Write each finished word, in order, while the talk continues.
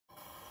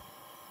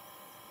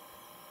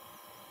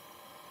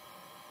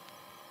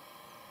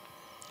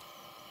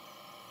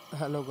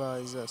Hello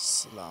guys,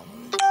 अस्सलाम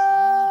वालेकुम।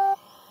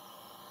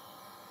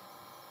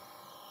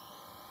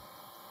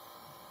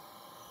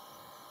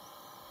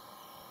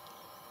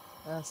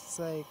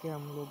 ऐसा है कि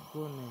हम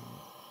लोगों ने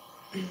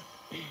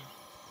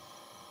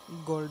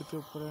गोल्ड के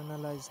ऊपर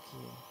एनालाइज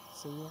किए,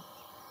 सही है।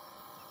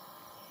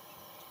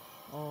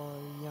 और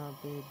यहाँ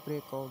पे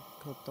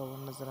ब्रेकआउट होता हुआ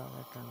नज़र आ रहा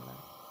है।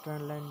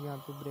 ट्रेंड लाइन यहाँ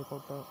पे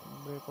ब्रेकआउट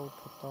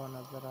होता हुआ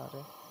नज़र आ रहा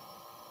है।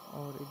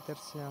 और इधर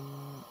से हम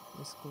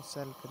इसको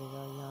सेल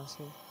करेगा यहाँ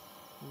से।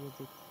 ये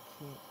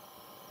देखिए,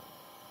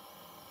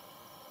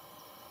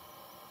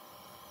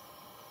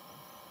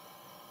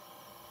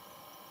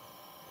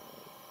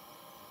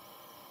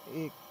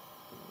 एक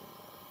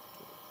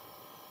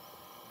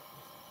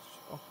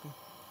ओके,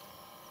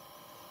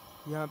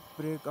 यहाँ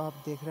ब्रेक आप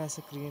देख रहे हैं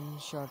स्क्रीन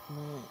शॉट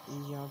में।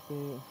 यहाँ पे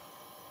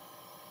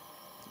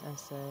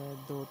ऐसा है,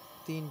 दो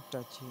तीन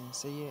टच है,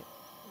 सही है।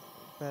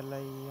 पहला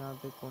ही यहाँ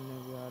पे कोने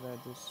भी आ रहा है,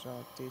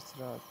 दूसरा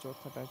तीसरा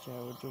चौथा टच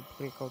है वो जो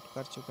ब्रेकआउट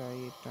कर चुका है।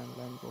 ये ट्रेंड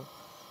लाइन को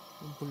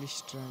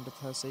बुलिश ट्रेंड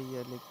था, सही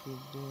है,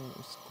 लेकिन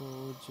इसको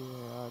जो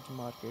है आज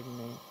मार्केट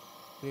ने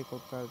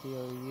ब्रेकआउट कर दिया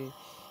और ये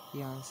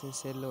यहाँ से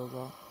सेल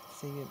होगा,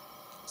 सही है।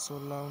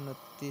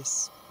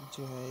 1629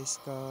 जो है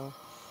इसका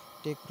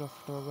टेक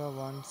प्रॉफिट होगा।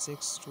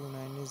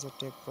 1629 is a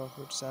take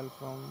profit, cell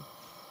from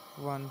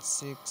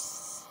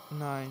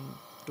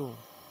 1692,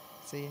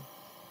 सही है।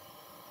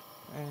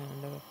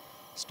 एंड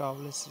स्टॉप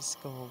लॉस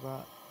इसका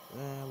होगा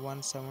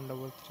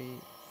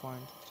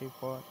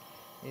 1733.34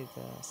 is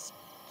the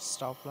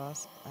stop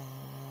loss,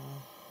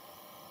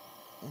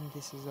 and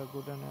this is a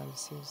good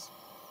analysis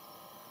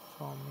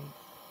from me.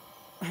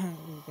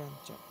 You can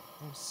check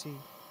and see.